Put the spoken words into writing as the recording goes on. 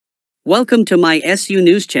Welcome to my SU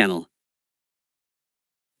News channel.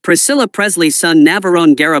 Priscilla Presley's son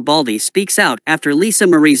Navarone Garibaldi speaks out after Lisa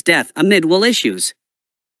Marie's death amid will issues.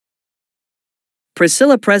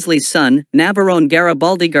 Priscilla Presley's son, Navarone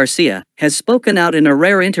Garibaldi Garcia, has spoken out in a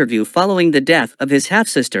rare interview following the death of his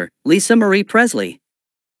half-sister, Lisa Marie Presley.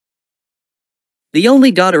 The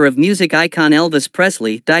only daughter of music icon Elvis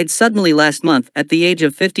Presley died suddenly last month at the age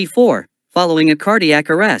of 54, following a cardiac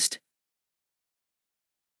arrest.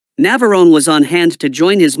 Navarone was on hand to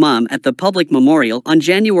join his mom at the public memorial on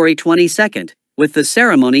January 22, with the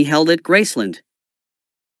ceremony held at Graceland.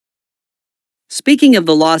 Speaking of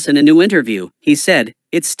the loss in a new interview, he said,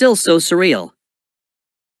 "It's still so surreal."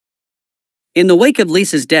 In the wake of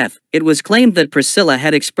Lisa's death, it was claimed that Priscilla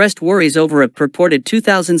had expressed worries over a purported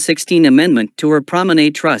 2016 amendment to her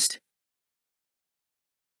Promenade Trust.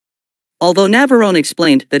 Although Navarone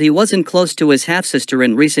explained that he wasn't close to his half-sister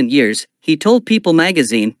in recent years, he told People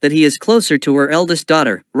magazine that he is closer to her eldest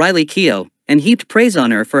daughter, Riley Keough, and heaped praise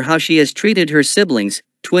on her for how she has treated her siblings,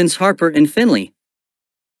 twins Harper and Finley.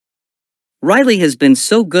 "Riley has been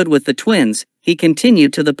so good with the twins," he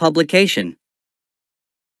continued to the publication.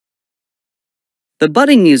 The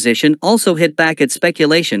budding musician also hit back at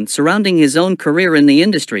speculation surrounding his own career in the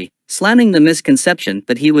industry, slamming the misconception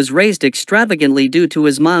that he was raised extravagantly due to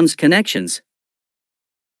his mom's connections.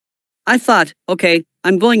 "I thought, okay,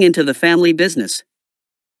 I'm going into the family business.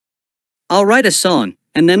 I'll write a song,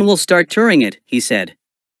 and then we'll start touring it," he said.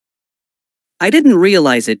 "I didn't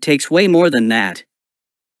realize it takes way more than that."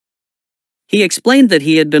 He explained that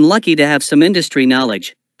he had been lucky to have some industry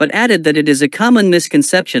knowledge, but added that it is a common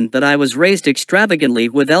misconception that I was raised extravagantly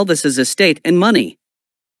with Elvis's estate and money.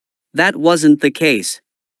 That wasn't the case.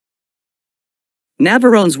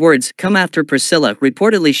 Navarone's words come after Priscilla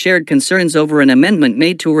reportedly shared concerns over an amendment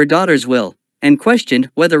made to her daughter's will, and questioned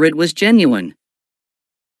whether it was genuine.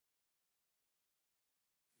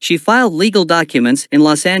 She filed legal documents in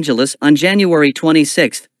Los Angeles on January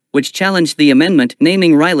 26, which challenged the amendment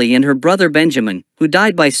naming Riley and her brother Benjamin, who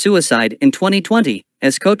died by suicide in 2020,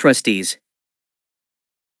 as co-trustees.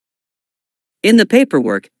 In the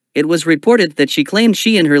paperwork, it was reported that she claimed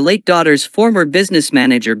she and her late daughter's former business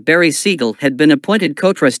manager Barry Siegel had been appointed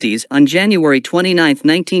co-trustees on January 29,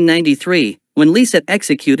 1993, when Lisa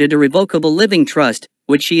executed a revocable living trust,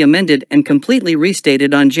 which she amended and completely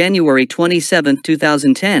restated on January 27,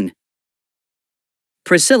 2010.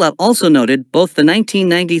 Priscilla also noted both the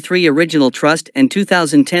 1993 original trust and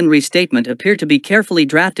 2010 restatement appear to be carefully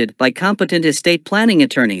drafted by competent estate planning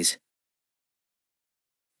attorneys.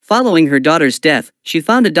 Following her daughter's death, she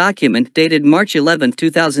found a document dated March 11,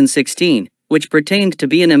 2016, which pertained to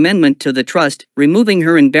be an amendment to the trust, removing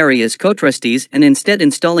her and Barry as co-trustees and instead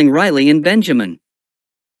installing Riley and Benjamin.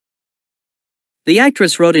 The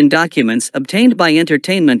actress wrote in documents obtained by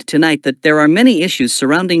Entertainment Tonight that there are many issues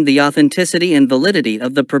surrounding the authenticity and validity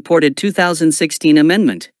of the purported 2016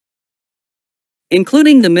 amendment,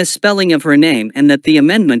 including the misspelling of her name and that the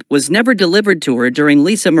amendment was never delivered to her during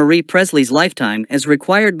Lisa Marie Presley's lifetime as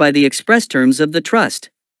required by the express terms of the trust.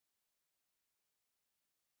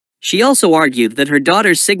 She also argued that her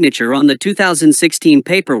daughter's signature on the 2016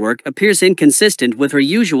 paperwork appears inconsistent with her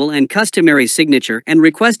usual and customary signature and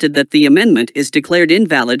requested that the amendment is declared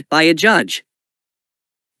invalid by a judge.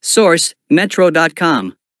 Source: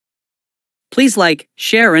 Metro.com. Please like,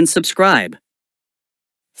 share and subscribe.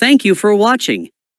 Thank you for watching.